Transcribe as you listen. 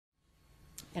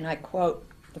And I quote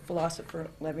the philosopher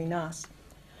Levinas.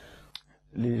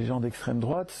 Les gens d'extrême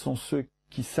droite sont ceux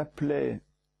qui s'appelaient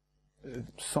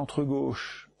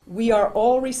centre-gauche. We are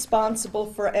all responsible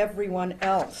for everyone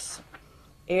else,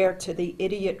 heir to the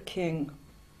idiot king.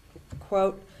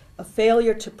 Quote, a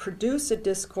failure to produce a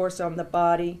discourse on the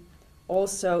body,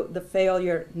 also the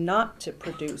failure not to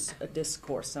produce a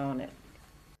discourse on it.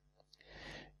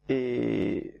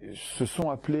 Et se sont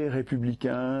appelés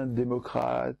républicains,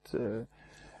 démocrates,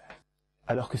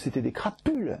 alors que c'était des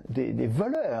crapules, des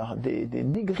voleurs, des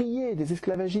négriers, des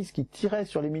esclavagistes qui tiraient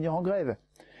sur les mineurs en grève,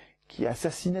 qui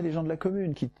assassinaient les gens de la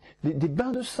commune, des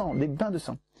bains de sang, des bains de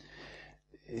sang.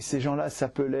 Et ces gens-là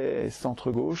s'appelaient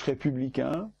centre-gauche,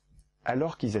 républicains,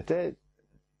 alors qu'ils étaient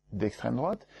d'extrême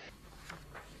droite.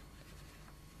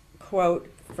 Quote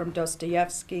from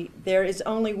Dostoevsky, there is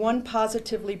only one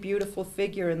positively beautiful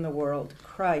figure in the world,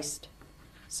 Christ,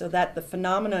 so that the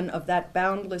phenomenon of that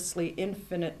boundlessly,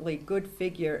 infinitely good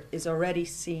figure is already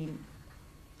seen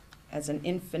as an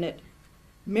infinite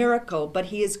miracle, but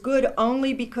he is good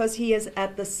only because he is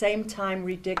at the same time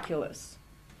ridiculous.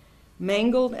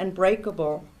 Mangled and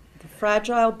breakable, the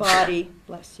fragile body,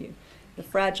 bless you, the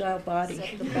fragile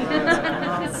body.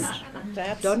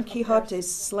 Don Quixote's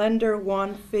slender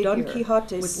one figure. Don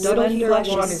Quixote's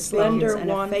slender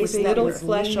one with little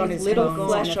flesh on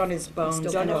his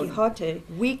bones. Don Quixote,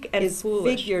 weak and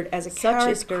foolish, figured as a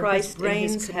character Christ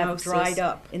brains have dried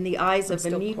up in the eyes of a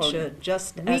Nietzsche,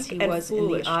 just as he was in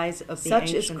the eyes of the ancient world.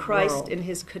 Such is Christ in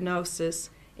his kenosis,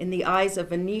 in the eyes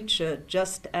of a Nietzsche,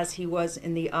 just as he was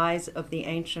in the eyes of the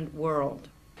ancient world.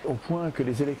 Au point que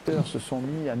les électeurs se sont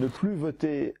mis à ne plus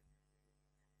voter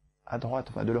à droite,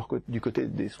 enfin du côté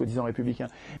des soi-disant républicains.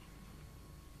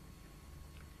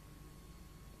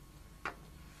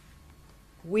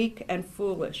 Weak and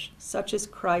foolish, such is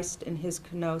Christ in his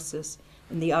kenosis,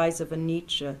 in the eyes of a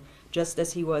Nietzsche, just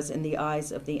as he was in the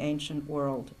eyes of the ancient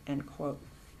world, end quote.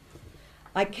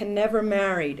 I can never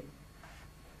marry,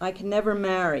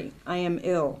 I am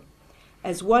ill.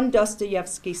 As one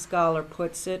Dostoevsky scholar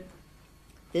puts it,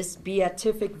 this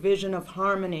beatific vision of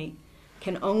harmony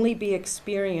can only be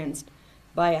experienced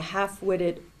by a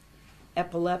half-witted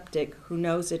epileptic who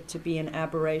knows it to be an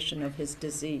aberration of his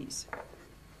disease.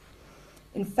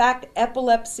 In fact,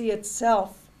 epilepsy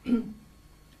itself,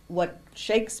 what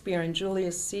Shakespeare and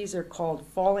Julius Caesar called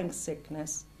falling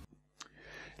sickness.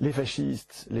 Les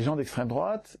fascistes, les gens d'extrême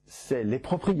droite, c'est les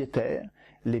propriétaires,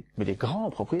 mais les grands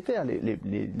propriétaires,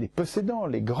 les possédants,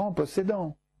 les grands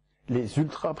possédants, les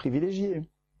ultra privilégiés,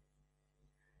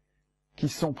 qui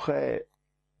sont prêts,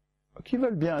 qui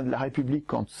veulent bien de la République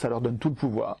quand ça leur donne tout le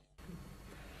pouvoir.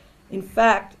 In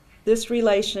fact, this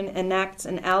relation enacts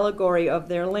an allegory of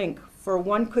their link, for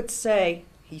one could say,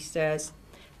 he says,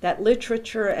 that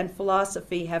literature and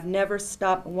philosophy have never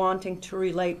stopped wanting to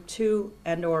relate to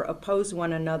and or oppose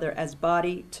one another as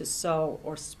body to soul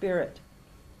or spirit.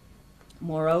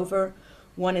 Moreover,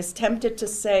 one is tempted to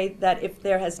say that if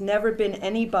there has never been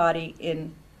any body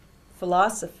in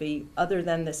philosophy other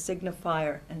than the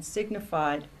signifier and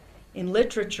signified, in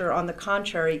literature, on the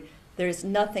contrary, there is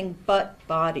nothing but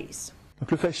bodies.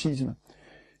 Donc le fascisme,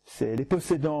 c'est les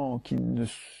possédants qui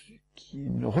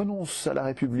ne renoncent à la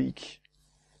République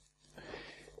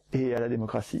et à la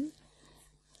démocratie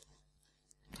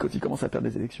quand ils commencent à perdre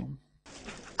des élections.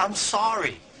 I'm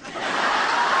sorry.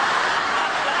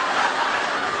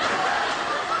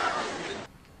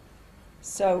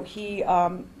 So he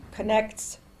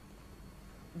connects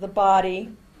the body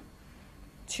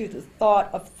to the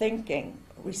thought of thinking,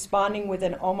 responding with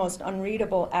an almost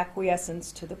unreadable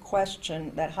acquiescence to the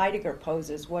question that Heidegger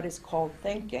poses, what is called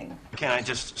thinking. Can I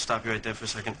just stop you right there for a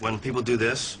second? When people do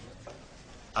this,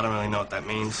 I don't really know what that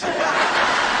means.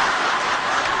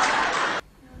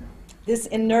 This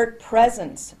inert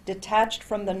presence, detached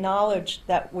from the knowledge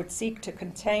that would seek to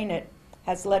contain it,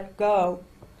 has let go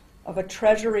of a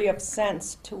treasury of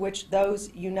sense to which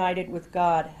those united with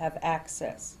God have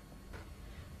access.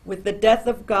 With the death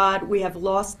of God, we have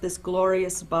lost this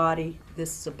glorious body,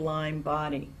 this sublime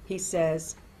body. He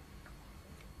says,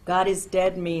 God is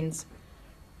dead means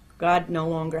God no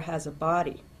longer has a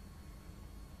body.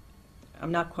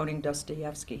 I'm not quoting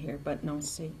Dostoevsky here, but no,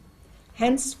 see.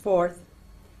 Henceforth,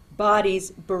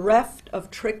 bodies bereft of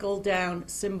trickle-down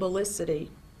symbolicity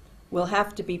will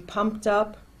have to be pumped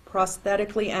up,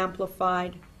 prosthetically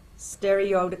amplified,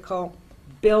 stereotical,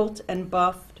 built and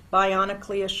buffed,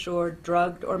 bionically assured,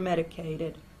 drugged or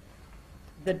medicated.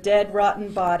 The dead,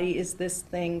 rotten body is this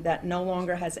thing that no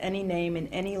longer has any name in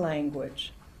any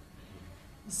language.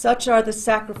 Such are the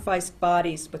sacrificed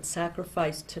bodies, but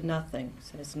sacrificed to nothing,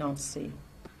 says Nancy.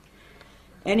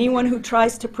 Anyone who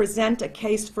tries to present a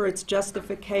case for its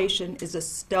justification is a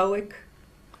Stoic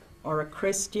or a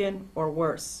Christian or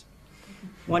worse.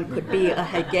 One could be a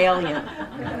Hegelian.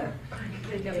 Yeah,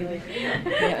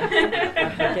 a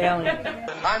Hegelian.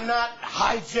 I'm not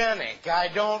hygienic. I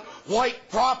don't wipe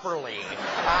properly.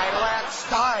 I lack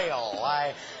style.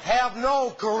 I have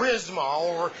no charisma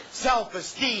or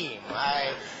self-esteem.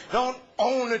 I don't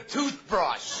own a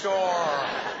toothbrush or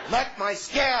let my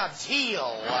scabs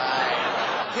heal.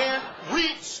 I can't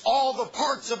reach all the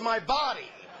parts of my body.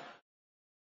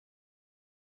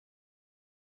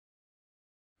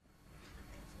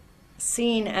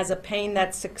 Seen as a pain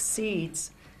that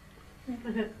succeeds.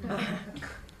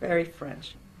 Very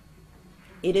French.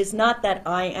 It is not that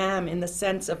I am in the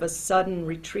sense of a sudden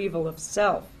retrieval of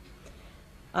self.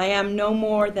 I am no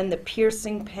more than the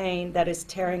piercing pain that is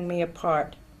tearing me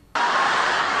apart.